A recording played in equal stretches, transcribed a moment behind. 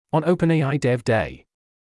On OpenAI Dev Day.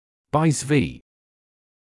 By Zvi.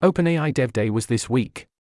 OpenAI Dev Day was this week.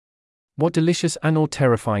 What delicious and/or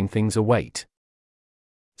terrifying things await?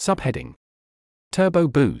 Subheading: Turbo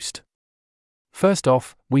Boost. First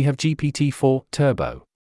off, we have GPT-4 Turbo.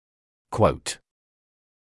 Quote: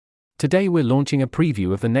 Today we're launching a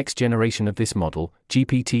preview of the next generation of this model,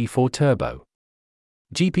 GPT-4 Turbo.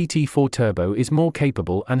 GPT-4 Turbo is more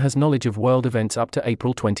capable and has knowledge of world events up to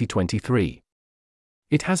April 2023.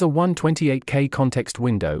 It has a 128K context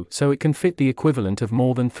window, so it can fit the equivalent of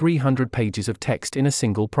more than 300 pages of text in a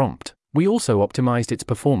single prompt. We also optimized its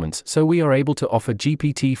performance, so we are able to offer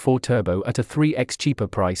GPT-4 Turbo at a 3x cheaper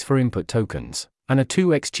price for input tokens, and a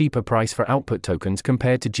 2x cheaper price for output tokens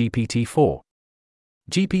compared to GPT-4.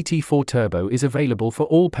 GPT-4 Turbo is available for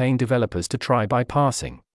all paying developers to try by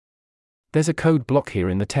parsing. There's a code block here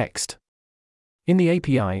in the text. In the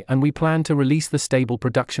API, and we plan to release the stable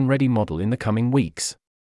production-ready model in the coming weeks.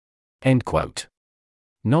 End quote.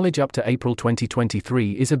 Knowledge up to April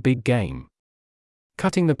 2023 is a big game.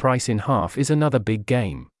 Cutting the price in half is another big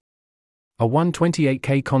game. A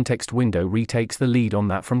 128K context window retakes the lead on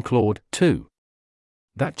that from Claude 2.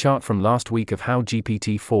 That chart from last week of how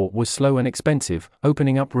GPT-4 was slow and expensive,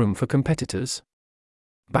 opening up room for competitors?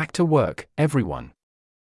 Back to work, everyone.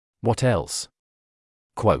 What else?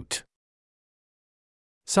 Quote.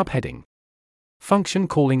 Subheading: Function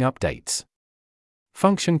calling updates.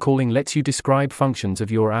 Function calling lets you describe functions of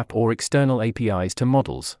your app or external APIs to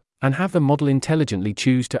models, and have the model intelligently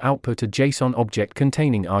choose to output a JSON object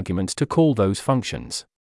containing arguments to call those functions.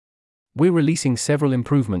 We're releasing several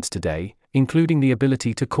improvements today, including the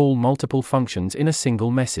ability to call multiple functions in a single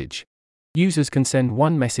message. Users can send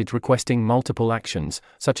one message requesting multiple actions,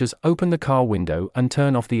 such as open the car window and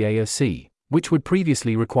turn off the AOC, which would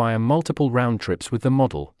previously require multiple round trips with the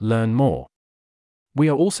model. Learn more. We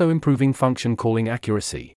are also improving function calling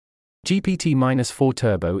accuracy. GPT-4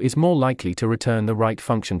 Turbo is more likely to return the right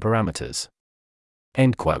function parameters.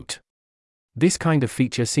 End quote. This kind of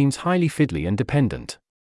feature seems highly fiddly and dependent.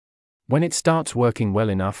 When it starts working well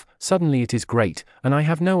enough, suddenly it is great, and I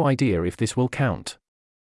have no idea if this will count.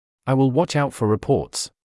 I will watch out for reports.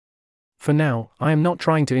 For now, I am not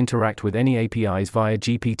trying to interact with any APIs via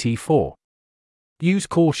GPT-4. Use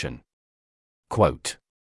caution. Quote.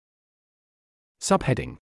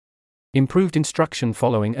 Subheading: Improved instruction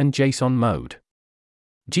following and JSON mode.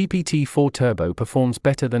 GPT-4 Turbo performs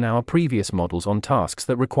better than our previous models on tasks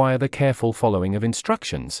that require the careful following of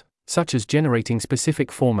instructions, such as generating specific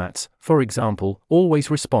formats, for example, always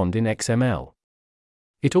respond in XML.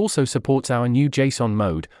 It also supports our new JSON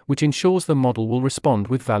mode, which ensures the model will respond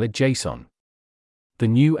with valid JSON. The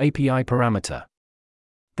new API parameter.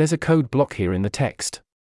 There's a code block here in the text.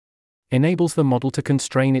 Enables the model to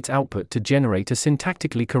constrain its output to generate a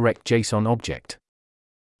syntactically correct JSON object.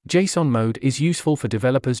 JSON mode is useful for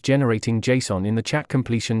developers generating JSON in the chat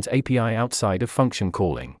completions API outside of function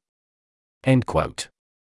calling. End quote.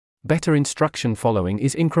 Better instruction following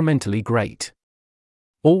is incrementally great.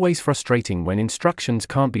 Always frustrating when instructions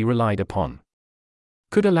can't be relied upon.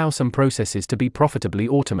 Could allow some processes to be profitably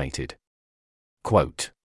automated.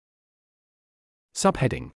 Quote.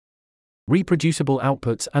 Subheading: Reproducible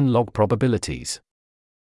outputs and log probabilities.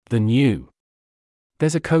 The new.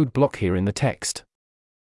 There's a code block here in the text.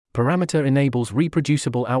 Parameter enables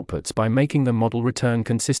reproducible outputs by making the model return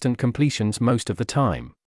consistent completions most of the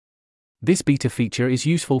time. This beta feature is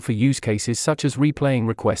useful for use cases such as replaying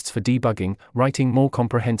requests for debugging, writing more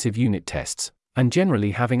comprehensive unit tests, and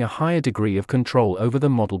generally having a higher degree of control over the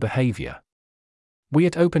model behavior. We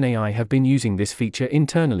at OpenAI have been using this feature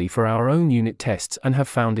internally for our own unit tests and have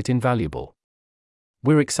found it invaluable.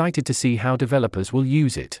 We're excited to see how developers will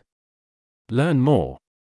use it. Learn more.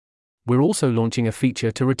 We're also launching a feature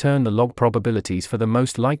to return the log probabilities for the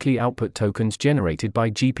most likely output tokens generated by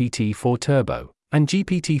GPT-4 Turbo and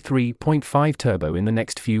GPT-3.5 Turbo in the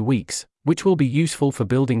next few weeks, which will be useful for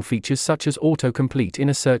building features such as autocomplete in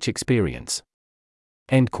a search experience.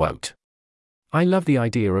 End quote. I love the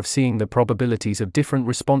idea of seeing the probabilities of different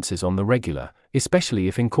responses on the regular, especially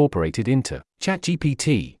if incorporated into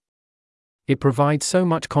ChatGPT. It provides so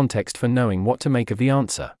much context for knowing what to make of the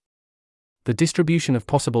answer. The distribution of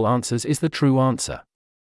possible answers is the true answer.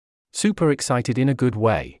 Super excited in a good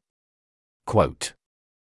way. Quote.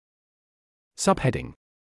 Subheading: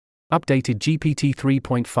 Updated GPT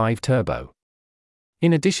 3.5 Turbo.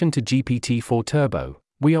 In addition to GPT-4 Turbo,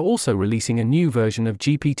 we are also releasing a new version of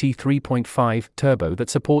GPT 3.5 Turbo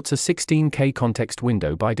that supports a 16K context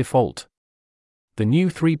window by default. The new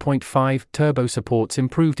 3.5 Turbo supports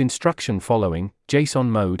improved instruction following, JSON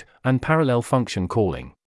mode, and parallel function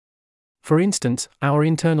calling. For instance, our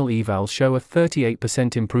internal evals show a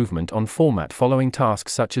 38% improvement on format following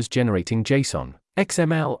tasks such as generating JSON,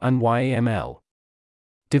 XML, and YAML.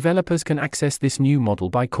 Developers can access this new model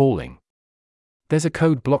by calling. There's a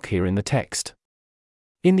code block here in the text.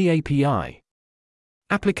 In the API.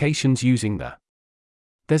 Applications using the.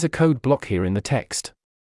 There's a code block here in the text.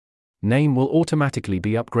 Name will automatically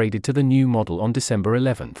be upgraded to the new model on December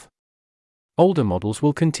 11th. Older models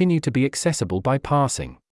will continue to be accessible by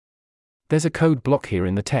parsing. There's a code block here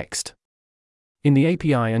in the text. In the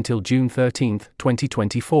API until June 13,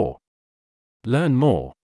 2024. Learn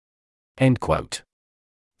more. End quote.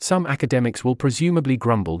 Some academics will presumably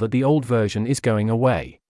grumble that the old version is going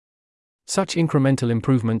away. Such incremental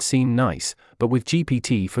improvements seem nice, but with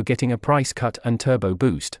GPT for getting a price cut and turbo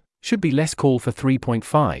boost, should be less call for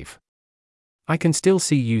 3.5. I can still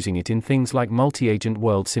see using it in things like multi-agent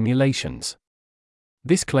world simulations.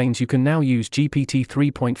 This claims you can now use GPT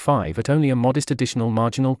 3.5 at only a modest additional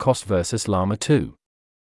marginal cost versus Llama 2.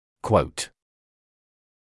 Quote.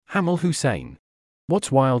 Hamel Hussein.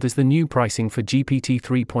 What's wild is the new pricing for GPT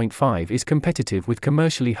 3.5 is competitive with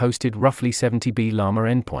commercially hosted roughly 70B Llama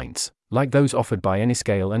endpoints, like those offered by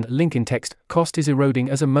Anyscale and Link-in-Text. Cost is eroding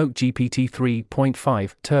as a moat. GPT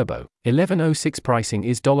 3.5 Turbo 1106 pricing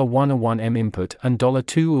is $101M input and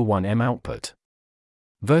 $201M output.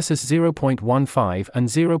 Versus 0.15 and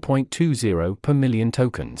 0.20 per million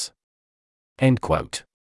tokens. End quote.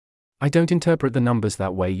 I don't interpret the numbers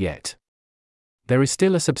that way yet. There is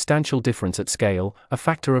still a substantial difference at scale, a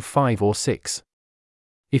factor of 5 or 6.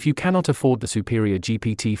 If you cannot afford the superior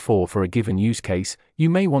GPT-4 for a given use case, you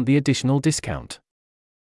may want the additional discount.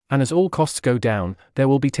 And as all costs go down, there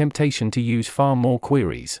will be temptation to use far more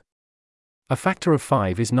queries. A factor of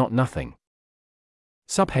 5 is not nothing.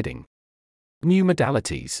 Subheading. New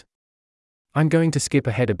modalities. I'm going to skip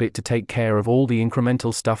ahead a bit to take care of all the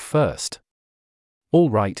incremental stuff first. All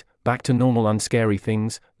right, back to normal unscary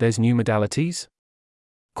things. There's new modalities?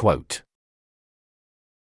 Quote.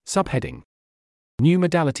 Subheading. New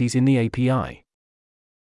modalities in the API.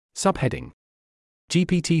 Subheading.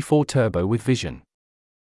 GPT-4 Turbo with Vision.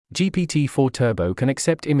 GPT-4 Turbo can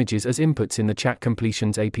accept images as inputs in the Chat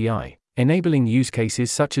Completions API, enabling use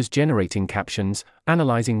cases such as generating captions,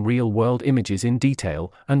 analyzing real-world images in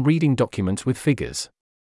detail, and reading documents with figures.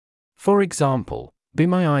 For example, Be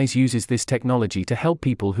My Eyes uses this technology to help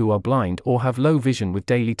people who are blind or have low vision with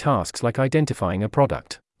daily tasks like identifying a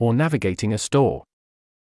product or navigating a store.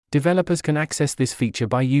 Developers can access this feature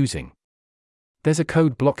by using. There's a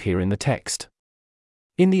code block here in the text.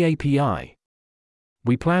 In the API.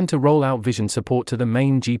 We plan to roll out vision support to the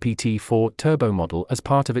main GPT-4 Turbo model as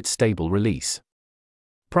part of its stable release.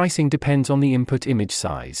 Pricing depends on the input image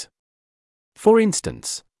size. For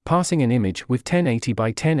instance, passing an image with 1080 by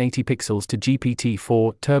 1080 pixels to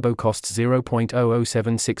GPT-4 Turbo costs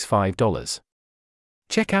 $0.00765.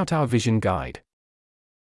 Check out our vision guide.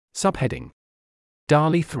 Subheading.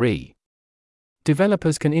 DALL-E 3.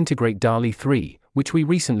 Developers can integrate DALL-E 3, which we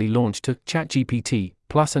recently launched to ChatGPT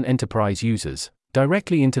Plus and enterprise users,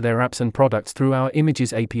 directly into their apps and products through our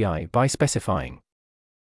Images API by specifying.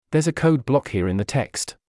 There's a code block here in the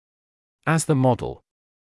text. As the model.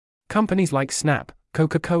 Companies like Snap,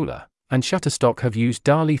 Coca-Cola, and Shutterstock have used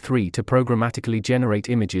DALL-E 3 to programmatically generate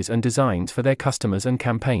images and designs for their customers and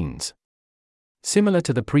campaigns. Similar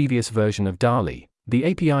to the previous version of DALL-E, the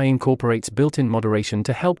API incorporates built-in moderation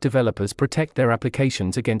to help developers protect their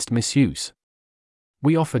applications against misuse.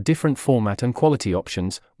 We offer different format and quality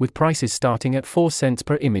options, with prices starting at 4 cents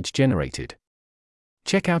per image generated.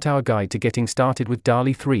 Check out our guide to getting started with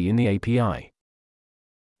DALL-E 3 in the API.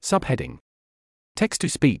 Subheading.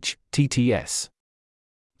 Text-to-Speech, TTS.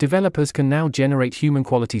 Developers can now generate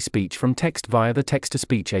human-quality speech from text via the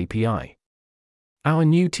Text-to-Speech API. Our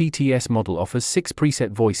new TTS model offers 6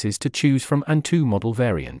 preset voices to choose from and 2 model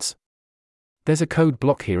variants. There's a code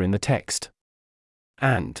block here in the text.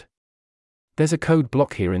 And. There's a code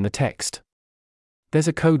block here in the text. There's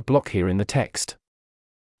a code block here in the text.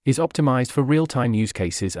 Is optimized for real-time use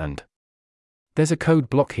cases and. There's a code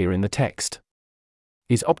block here in the text.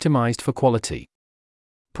 Is optimized for quality.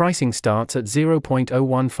 Pricing starts at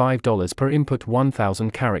 $0.015 per input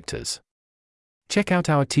 1,000 characters. Check out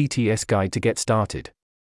our TTS guide to get started.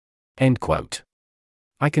 End quote.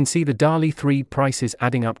 I can see the DALL-E 3 prices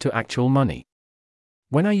adding up to actual money.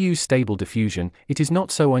 When I use Stable Diffusion, it is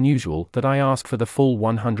not so unusual that I ask for the full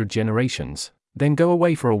 100 generations, then go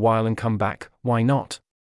away for a while and come back. Why not?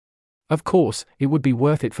 Of course, it would be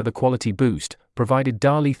worth it for the quality boost, provided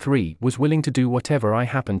DALL-E 3 was willing to do whatever I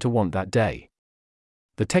happen to want that day.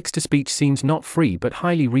 The text-to-speech seems not free but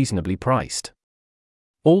highly reasonably priced.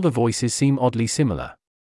 All the voices seem oddly similar.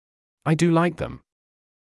 I do like them.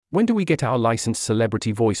 When do we get our licensed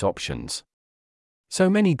celebrity voice options? So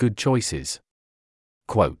many good choices.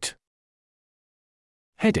 Quote.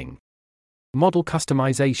 Heading. Model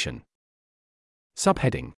customization.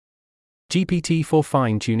 Subheading. GPT-4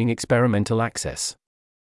 fine-tuning experimental access.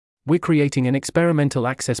 We're creating an experimental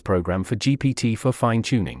access program for GPT-4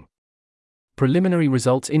 fine-tuning. Preliminary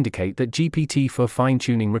results indicate that GPT-4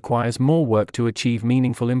 fine-tuning requires more work to achieve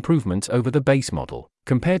meaningful improvements over the base model,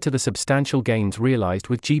 compared to the substantial gains realized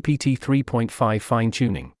with GPT 3.5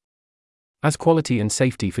 fine-tuning. As quality and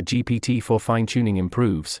safety for GPT-4 fine-tuning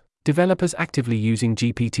improves, developers actively using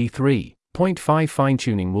GPT 3.5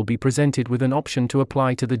 fine-tuning will be presented with an option to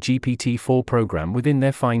apply to the GPT-4 program within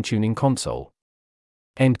their fine-tuning console.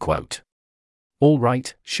 End quote. All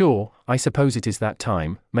right, sure, I suppose it is that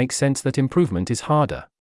time. Makes sense that improvement is harder.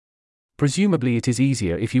 Presumably it is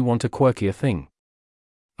easier if you want a quirkier thing.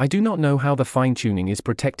 I do not know how the fine-tuning is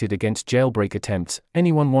protected against jailbreak attempts.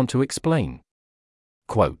 Anyone want to explain?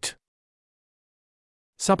 Quote.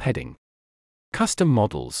 Subheading. Custom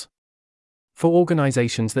models. For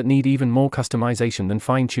organizations that need even more customization than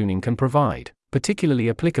fine-tuning can provide, particularly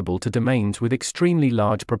applicable to domains with extremely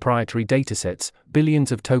large proprietary datasets,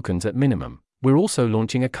 billions of tokens at minimum, we're also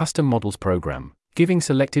launching a custom models program, giving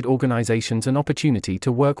selected organizations an opportunity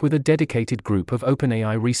to work with a dedicated group of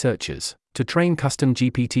OpenAI researchers to train custom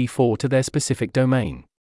GPT-4 to their specific domain.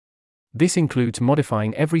 This includes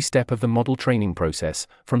modifying every step of the model training process,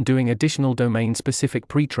 from doing additional domain-specific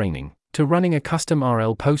pre-training to running a custom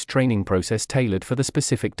RL post-training process tailored for the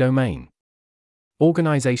specific domain.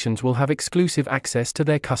 Organizations will have exclusive access to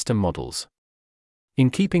their custom models. In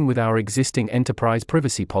keeping with our existing enterprise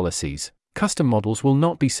privacy policies, custom models will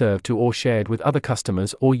not be served to or shared with other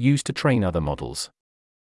customers or used to train other models.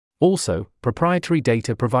 Also, proprietary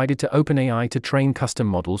data provided to OpenAI to train custom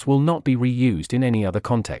models will not be reused in any other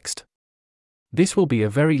context. This will be a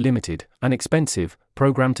very limited, inexpensive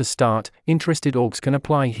program to start. Interested orgs can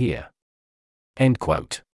apply here. End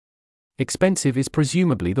quote. Expensive is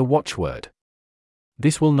presumably the watchword.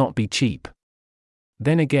 This will not be cheap.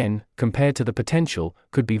 Then again, compared to the potential,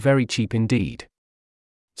 could be very cheap indeed.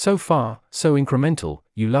 So far, so incremental,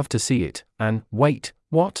 you love to see it, and, wait,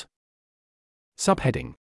 what?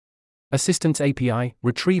 Subheading. Assistance API,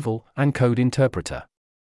 Retrieval, and Code Interpreter.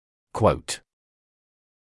 Quote.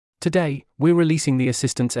 Today, we're releasing the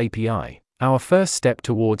Assistance API, our first step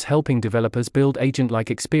towards helping developers build agent-like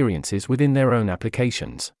experiences within their own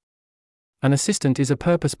applications. An assistant is a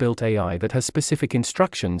purpose-built AI that has specific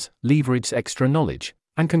instructions, leverages extra knowledge,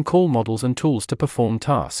 and can call models and tools to perform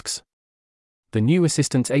tasks. The new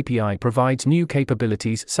Assistance API provides new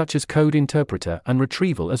capabilities such as code interpreter and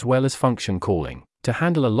retrieval as well as function calling, to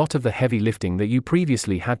handle a lot of the heavy lifting that you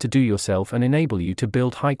previously had to do yourself and enable you to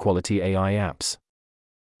build high-quality AI apps.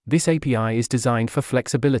 This API is designed for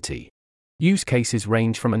flexibility. Use cases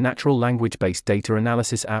range from a natural language-based data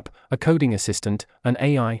analysis app, a coding assistant, an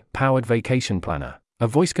AI-powered vacation planner, a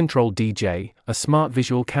voice-controlled DJ, a smart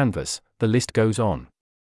visual canvas, the list goes on.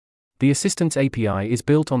 The Assistance API is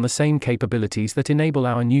built on the same capabilities that enable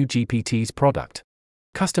our new GPT's product.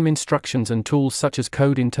 Custom instructions and tools such as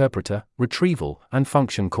code interpreter, retrieval, and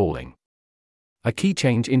function calling. A key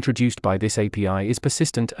change introduced by this API is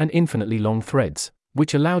persistent and infinitely long threads,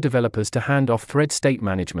 which allow developers to hand off thread state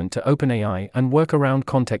management to OpenAI and work around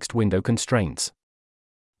context window constraints.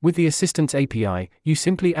 With the Assistance API, you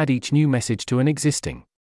simply add each new message to an existing.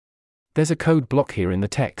 There's a code block here in the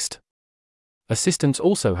text. Assistants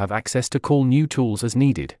also have access to call new tools as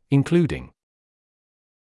needed, including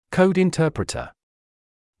Code Interpreter.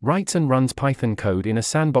 Writes and runs Python code in a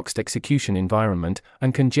sandboxed execution environment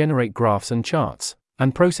and can generate graphs and charts,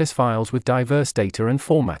 and process files with diverse data and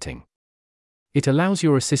formatting. It allows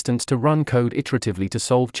your assistants to run code iteratively to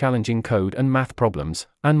solve challenging code and math problems,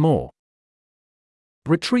 and more.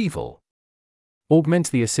 Retrieval. Augments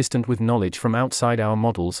the assistant with knowledge from outside our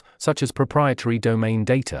models, such as proprietary domain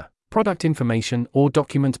data, product information, or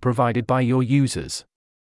documents provided by your users.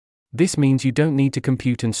 This means you don't need to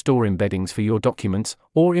compute and store embeddings for your documents,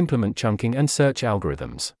 or implement chunking and search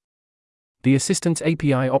algorithms. The Assistance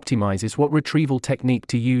API optimizes what retrieval technique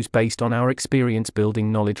to use based on our experience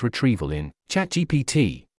building knowledge retrieval in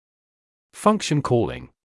ChatGPT. Function calling.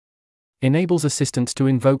 Enables assistants to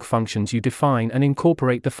invoke functions you define and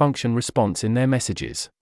incorporate the function response in their messages.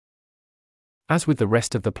 As with the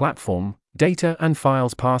rest of the platform, data and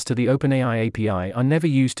files passed to the OpenAI API are never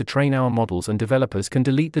used to train our models, and developers can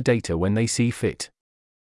delete the data when they see fit.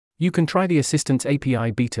 You can try the Assistance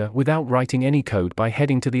API beta without writing any code by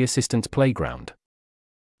heading to the Assistance Playground.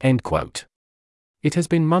 End quote. It has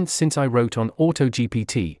been months since I wrote on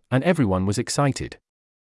AutoGPT, and everyone was excited.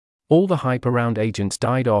 All the hype around agents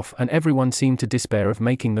died off and everyone seemed to despair of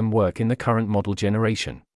making them work in the current model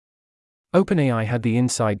generation. OpenAI had the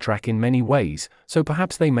inside track in many ways, so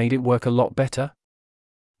perhaps they made it work a lot better?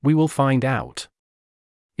 We will find out.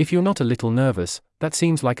 If you're not a little nervous, that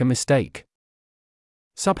seems like a mistake.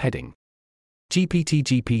 Subheading: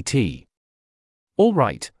 GPT.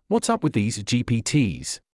 Alright, what's up with these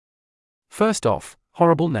GPTs? First off,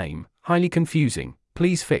 horrible name, highly confusing,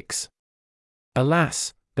 please fix.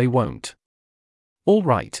 Alas, they won't.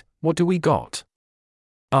 Alright, what do we got?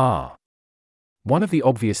 One of the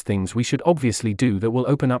obvious things we should obviously do that will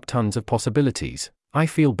open up tons of possibilities. I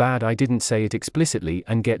feel bad I didn't say it explicitly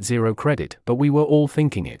and get 0 credit, but we were all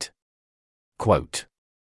thinking it. Quote: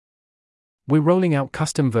 We're rolling out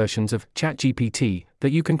custom versions of ChatGPT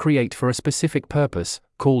that you can create for a specific purpose,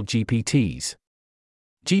 called GPTs.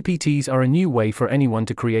 GPTs are a new way for anyone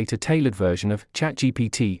to create a tailored version of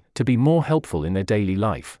ChatGPT to be more helpful in their daily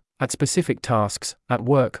life, at specific tasks, at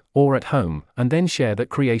work, or at home, and then share that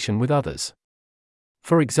creation with others.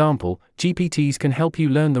 For example, GPTs can help you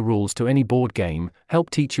learn the rules to any board game,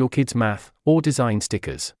 help teach your kids math, or design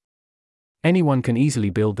stickers. Anyone can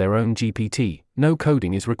easily build their own GPT, no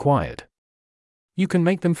coding is required. You can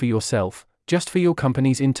make them for yourself, just for your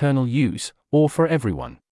company's internal use, or for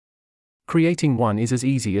everyone. Creating one is as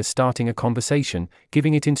easy as starting a conversation,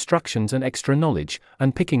 giving it instructions and extra knowledge,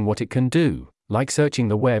 and picking what it can do, like searching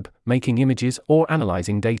the web, making images, or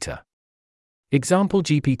analyzing data. Example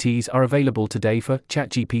GPTs are available today for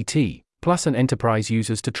ChatGPT, Plus and enterprise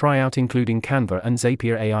users to try out, including Canva and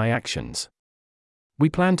Zapier AI Actions. We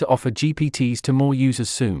plan to offer GPTs to more users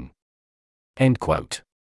soon. End quote.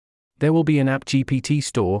 There will be an app GPT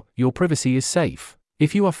store, your privacy is safe.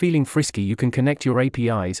 If you are feeling frisky, you can connect your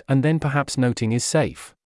APIs and then perhaps noting is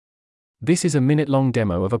safe. This is a minute-long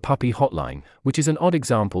demo of a puppy hotline, which is an odd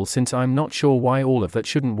example since I'm not sure why all of that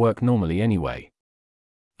shouldn't work normally anyway.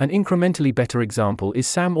 An incrementally better example is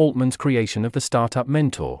Sam Altman's creation of the Startup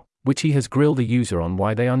Mentor, which he has grilled the user on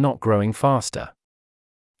why they are not growing faster.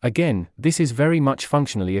 Again, this is very much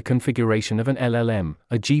functionally a configuration of an LLM,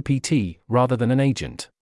 a GPT, rather than an agent.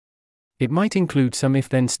 It might include some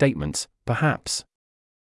if-then statements, perhaps.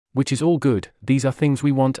 Which is all good, these are things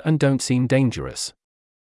we want and don't seem dangerous.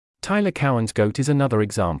 Tyler Cowen's Goat is another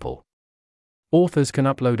example. Authors can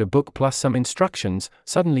upload a book plus some instructions,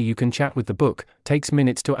 suddenly you can chat with the book, takes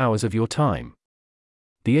minutes to hours of your time.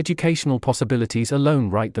 The educational possibilities alone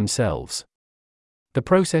write themselves. The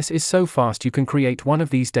process is so fast you can create one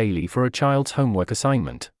of these daily for a child's homework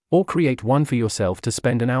assignment, or create one for yourself to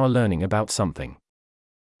spend an hour learning about something.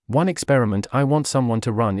 One experiment I want someone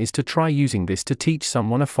to run is to try using this to teach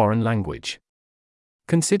someone a foreign language.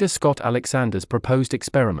 Consider Scott Alexander's proposed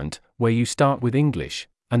experiment, where you start with English,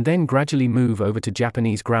 and then gradually move over to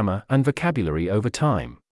Japanese grammar and vocabulary over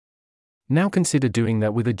time. Now consider doing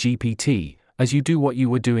that with a GPT, as you do what you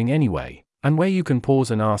were doing anyway, and where you can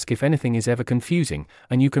pause and ask if anything is ever confusing,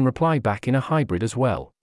 and you can reply back in a hybrid as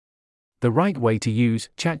well. The right way to use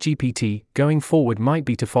ChatGPT going forward might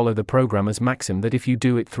be to follow the programmer's maxim that if you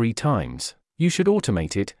do it 3 times, you should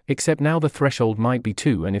automate it, except now the threshold might be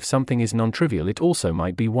 2, and if something is non-trivial it also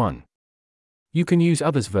might be 1. You can use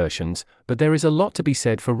others' versions, but there is a lot to be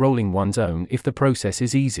said for rolling one's own if the process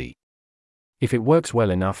is easy. If it works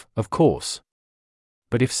well enough, of course.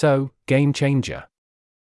 But if so, game changer.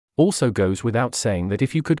 Also goes without saying that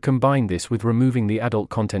if you could combine this with removing the adult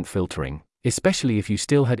content filtering, especially if you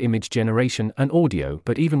still had image generation and audio,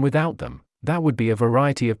 but even without them, that would be a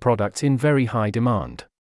variety of products in very high demand.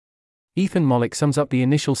 Ethan Mollick sums up the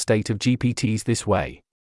initial state of GPTs this way.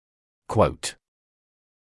 Quote,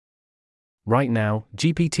 "Right now,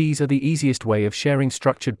 GPTs are the easiest way of sharing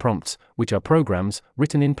structured prompts, which are programs,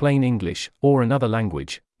 written in plain English, or another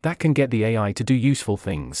language, that can get the AI to do useful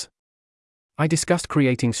things. I discussed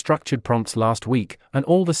creating structured prompts last week, and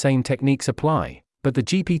all the same techniques apply, but the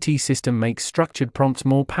GPT system makes structured prompts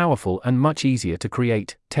more powerful and much easier to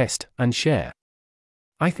create, test, and share.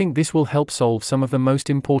 I think this will help solve some of the most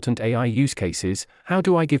important AI use cases. How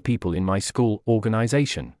do I give people in my school,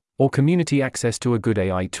 organization, or community access to a good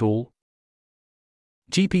AI tool?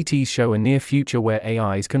 GPTs show a near future where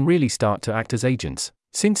AIs can really start to act as agents,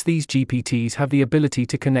 since these GPTs have the ability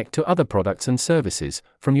to connect to other products and services,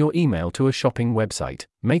 from your email to a shopping website,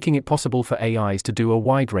 making it possible for AIs to do a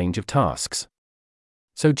wide range of tasks.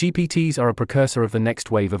 So GPTs are a precursor of the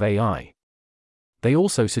next wave of AI. They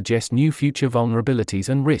also suggest new future vulnerabilities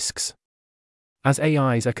and risks. As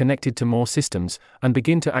AIs are connected to more systems, and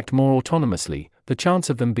begin to act more autonomously, the chance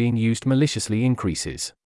of them being used maliciously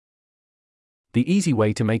increases. The easy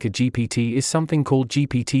way to make a GPT is something called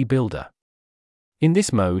GPT Builder. In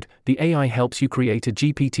this mode, the AI helps you create a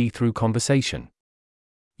GPT through conversation.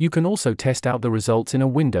 You can also test out the results in a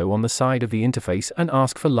window on the side of the interface and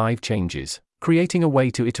ask for live changes, creating a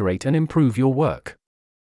way to iterate and improve your work.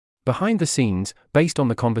 Behind the scenes, based on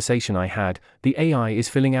the conversation I had, the AI is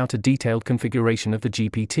filling out a detailed configuration of the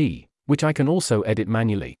GPT, which I can also edit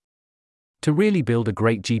manually. To really build a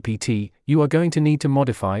great GPT, you are going to need to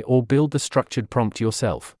modify or build the structured prompt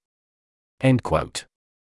yourself. End quote.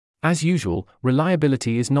 As usual,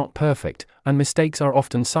 reliability is not perfect, and mistakes are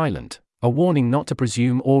often silent. A warning not to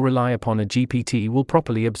presume or rely upon a GPT will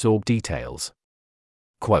properly absorb details.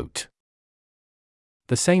 Quote.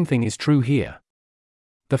 The same thing is true here.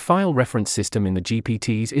 The file reference system in the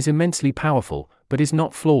GPTs is immensely powerful, but is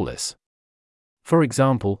not flawless. For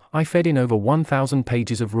example, I fed in over 1,000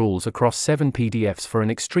 pages of rules across 7 PDFs for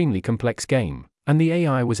an extremely complex game, and the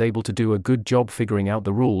AI was able to do a good job figuring out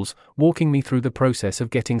the rules, walking me through the process of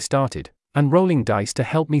getting started, and rolling dice to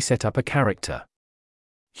help me set up a character.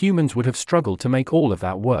 Humans would have struggled to make all of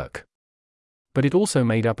that work. But it also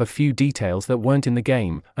made up a few details that weren't in the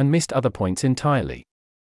game, and missed other points entirely.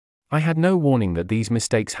 I had no warning that these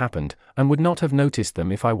mistakes happened, and would not have noticed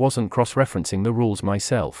them if I wasn't cross-referencing the rules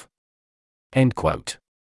myself. End quote.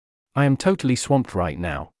 I am totally swamped right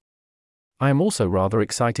now. I am also rather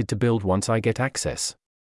excited to build once I get access.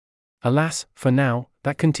 Alas, for now,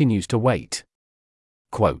 that continues to wait.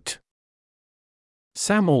 Quote.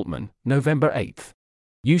 Sam Altman, November 8th.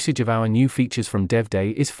 Usage of our new features from Dev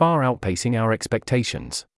Day is far outpacing our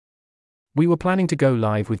expectations. We were planning to go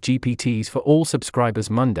live with GPTs for all subscribers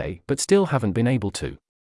Monday, but still haven't been able to.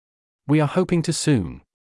 We are hoping to soon.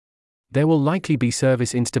 There will likely be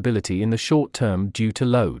service instability in the short term due to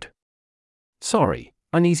load. Sorry,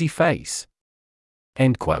 uneasy face.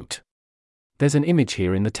 End quote. There's an image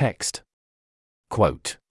here in the text.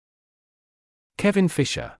 Quote. Kevin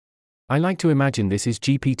Fisher. I like to imagine this is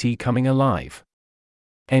GPT coming alive.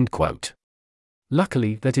 End quote.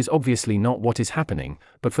 Luckily, that is obviously not what is happening,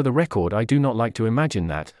 but for the record, I do not like to imagine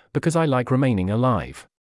that, because I like remaining alive.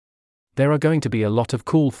 There are going to be a lot of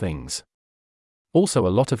cool things. Also, a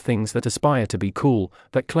lot of things that aspire to be cool,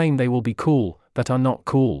 that claim they will be cool, that are not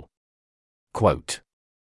cool. Quote.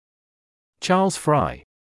 Charles Fry.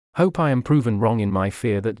 Hope I am proven wrong in my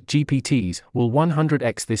fear that GPTs will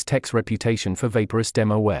 100x this tech's reputation for vaporous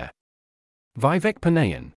demoware. Vivek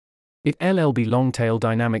Panayan. It LLB long-tail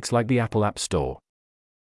dynamics like the Apple App Store.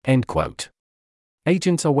 End quote.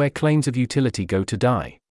 Agents are where claims of utility go to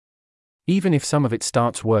die. Even if some of it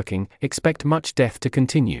starts working, expect much death to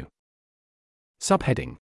continue.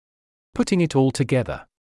 Subheading. Putting it all together.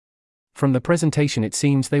 From the presentation, it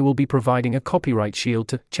seems they will be providing a copyright shield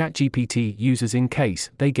to ChatGPT users in case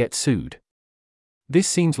they get sued. This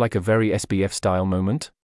seems like a very SBF-style moment.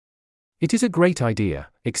 It is a great idea,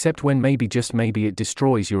 except when maybe just maybe it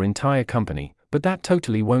destroys your entire company, but that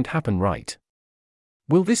totally won't happen, right?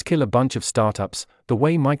 Will this kill a bunch of startups, the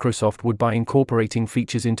way Microsoft would by incorporating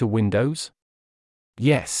features into Windows?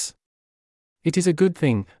 Yes. It is a good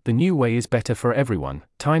thing, the new way is better for everyone,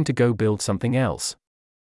 time to go build something else.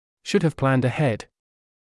 Should have planned ahead.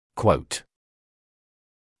 Quote.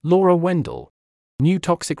 Laura Wendell. New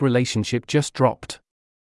toxic relationship just dropped.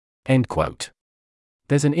 End quote.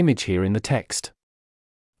 There's an image here in the text.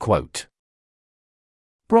 Quote.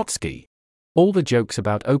 Brodsky. All the jokes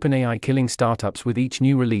about OpenAI killing startups with each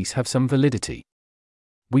new release have some validity.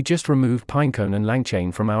 We just removed Pinecone and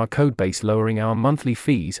LangChain from our codebase, lowering our monthly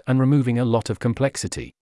fees and removing a lot of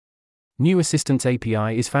complexity. New Assistance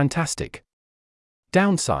API is fantastic.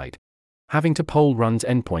 Downside. Having to poll runs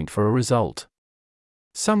endpoint for a result.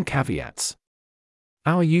 Some caveats.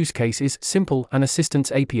 Our use case is simple and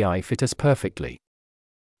Assistance API fit us perfectly.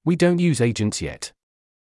 We don't use agents yet.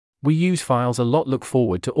 We use files a lot. Look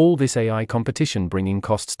forward to all this AI competition bringing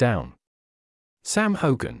costs down. Sam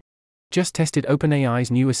Hogan. Just tested OpenAI's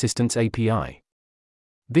new Assistance API.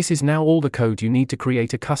 This is now all the code you need to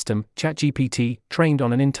create a custom ChatGPT trained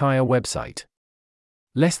on an entire website.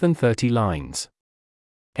 Less than 30 lines.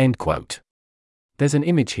 End quote. There's an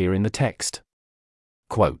image here in the text.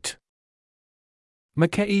 Quote.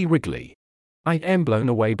 McKay Wrigley. I am blown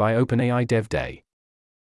away by OpenAI Dev Day.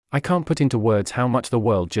 I can't put into words how much the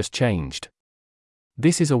world just changed.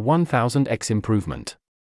 This is a 1000x improvement.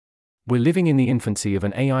 We're living in the infancy of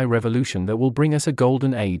an AI revolution that will bring us a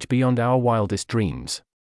golden age beyond our wildest dreams.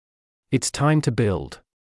 It's time to build.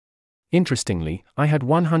 Interestingly, I had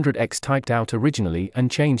 100x typed out originally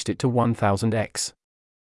and changed it to 1000x.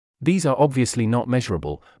 These are obviously not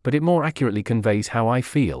measurable, but it more accurately conveys how I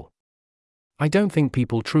feel. I don't think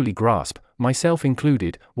people truly grasp, myself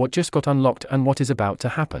included, what just got unlocked and what is about to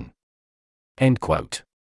happen. End quote.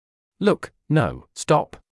 Look, no,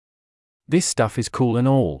 stop. This stuff is cool and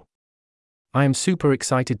all. I am super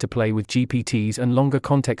excited to play with GPTs and longer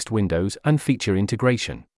context windows and feature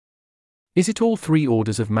integration. Is it all 3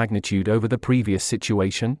 orders of magnitude over the previous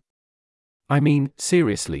situation? I mean,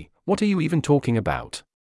 seriously, what are you even talking about?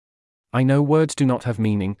 I know words do not have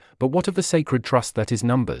meaning, but what of the sacred trust that is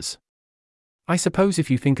numbers? I suppose if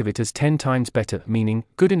you think of it as 10 times better, meaning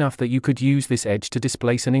good enough that you could use this edge to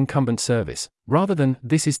displace an incumbent service, rather than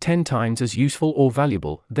this is 10 times as useful or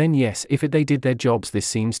valuable, then yes, if they did their jobs, this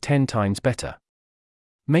seems 10 times better.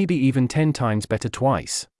 Maybe even 10 times better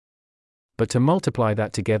twice. But to multiply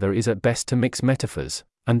that together is at best to mix metaphors,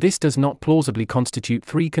 and this does not plausibly constitute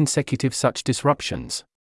 3 consecutive such disruptions.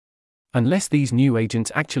 Unless these new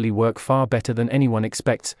agents actually work far better than anyone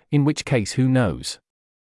expects, in which case who knows?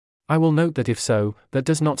 I will note that if so, that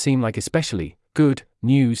does not seem like especially good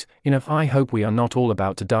news in a "I hope we are not all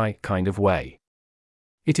about to die" kind of way.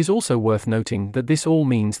 It is also worth noting that this all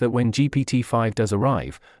means that when GPT-5 does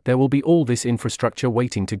arrive, there will be all this infrastructure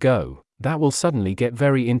waiting to go. That will suddenly get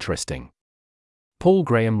very interesting. Paul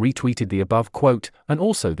Graham retweeted the above quote, and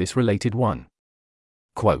also this related one.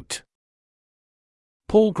 Quote.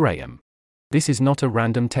 Paul Graham. This is not a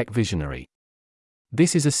random tech visionary.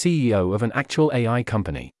 This is a CEO of an actual AI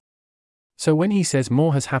company. So when he says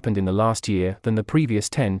more has happened in the last year than the previous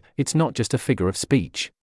 10, it's not just a figure of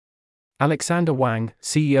speech. Alexander Wang,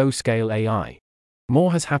 CEO Scale AI.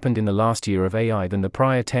 More has happened in the last year of AI than the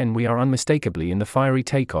prior 10. We are unmistakably in the fiery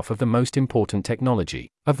takeoff of the most important technology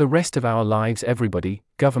of the rest of our lives. Everybody,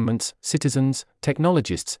 governments, citizens,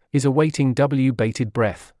 technologists, is awaiting bated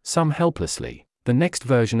breath, some helplessly, the next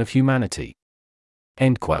version of humanity.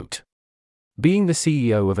 End quote. Being the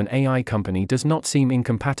CEO of an AI company does not seem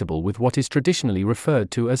incompatible with what is traditionally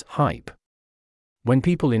referred to as hype. When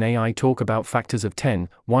people in AI talk about factors of 10,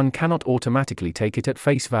 one cannot automatically take it at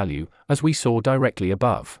face value, as we saw directly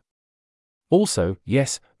above. Also,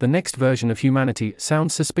 yes, the next version of humanity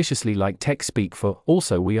sounds suspiciously like tech speak for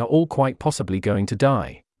also we are all quite possibly going to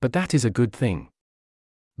die, but that is a good thing.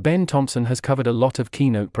 Ben Thompson has covered a lot of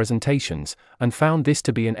keynote presentations, and found this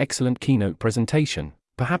to be an excellent keynote presentation,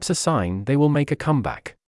 perhaps a sign they will make a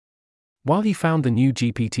comeback. While he found the new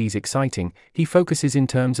GPTs exciting, he focuses in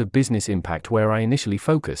terms of business impact where I initially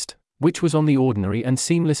focused, which was on the ordinary and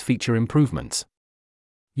seamless feature improvements.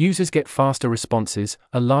 Users get faster responses,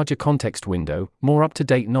 a larger context window, more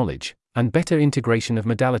up-to-date knowledge, and better integration of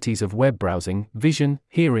modalities of web browsing, vision,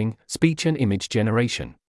 hearing, speech and image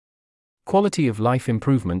generation. Quality of life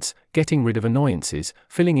improvements, getting rid of annoyances,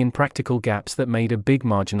 filling in practical gaps that made a big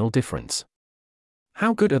marginal difference.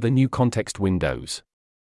 How good are the new context windows?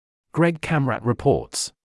 Greg Camrat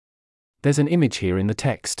reports. There's an image here in the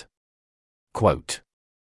text. Quote.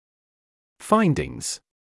 Findings.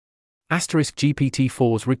 Asterisk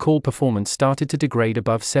GPT-4's recall performance started to degrade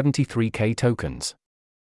above 73K tokens.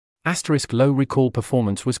 Asterisk low recall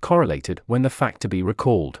performance was correlated when the fact to be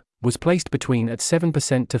recalled was placed between at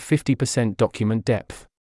 7% to 50% document depth.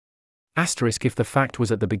 Asterisk if the fact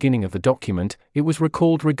was at the beginning of the document, it was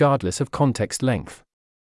recalled regardless of context length.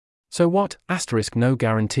 So what? Asterisk no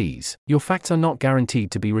guarantees. Your facts are not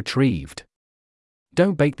guaranteed to be retrieved.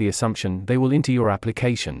 Don't bake the assumption they will into your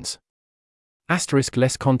applications. Asterisk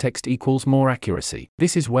less context equals more accuracy.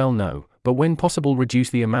 This is well known, but when possible reduce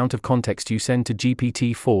the amount of context you send to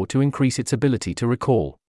GPT-4 to increase its ability to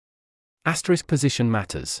recall. Asterisk position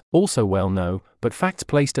matters. Also well known, but facts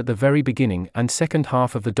placed at the very beginning and second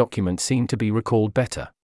half of the document seem to be recalled better.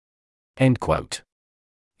 End quote.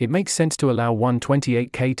 It makes sense to allow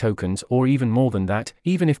 128K tokens or even more than that,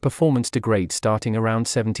 even if performance degrades starting around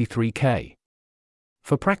 73K.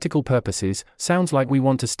 For practical purposes, sounds like we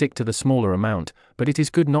want to stick to the smaller amount, but it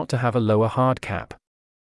is good not to have a lower hard cap.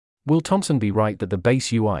 Will Thompson be right that the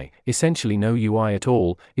base UI, essentially no UI at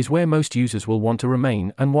all, is where most users will want to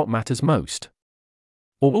remain and what matters most?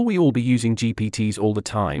 Or will we all be using GPTs all the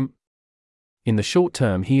time? In the short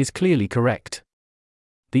term, he is clearly correct.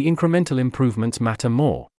 The incremental improvements matter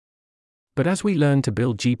more. But as we learn to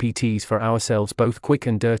build GPTs for ourselves both quick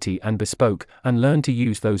and dirty and bespoke, and learn to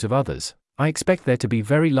use those of others, I expect there to be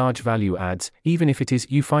very large value adds, even if it is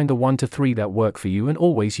you find the 1 to 3 that work for you and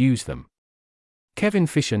always use them. Kevin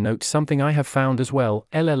Fisher notes something I have found as well: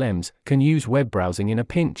 LLMs can use web browsing in a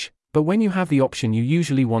pinch, but when you have the option you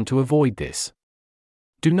usually want to avoid this.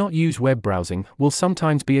 Do not use web browsing will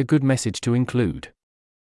sometimes be a good message to include.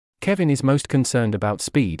 Kevin is most concerned about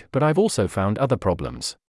speed, but I've also found other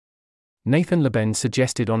problems. Nathan Leben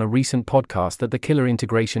suggested on a recent podcast that the killer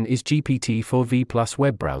integration is GPT-4v plus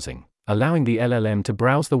web browsing, allowing the LLM to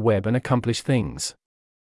browse the web and accomplish things.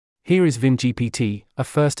 Here is VimGPT, a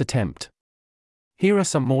first attempt. Here are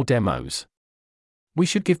some more demos. We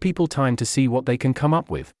should give people time to see what they can come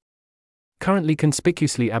up with. Currently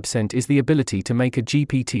conspicuously absent is the ability to make a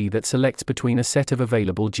GPT that selects between a set of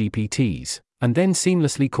available GPTs, and then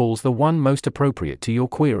seamlessly calls the one most appropriate to your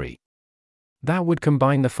query. That would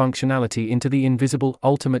combine the functionality into the invisible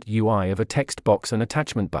ultimate UI of a text box and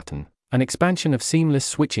attachment button, an expansion of seamless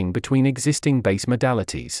switching between existing base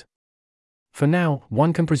modalities. For now,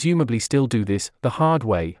 one can presumably still do this the hard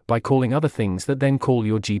way by calling other things that then call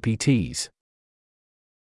your GPTs.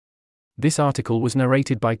 This article was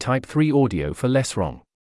narrated by Type 3 Audio for Less Wrong.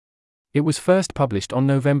 It was first published on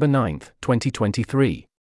November 9, 2023.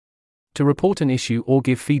 To report an issue or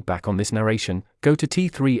give feedback on this narration, go to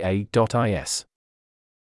t3a.is.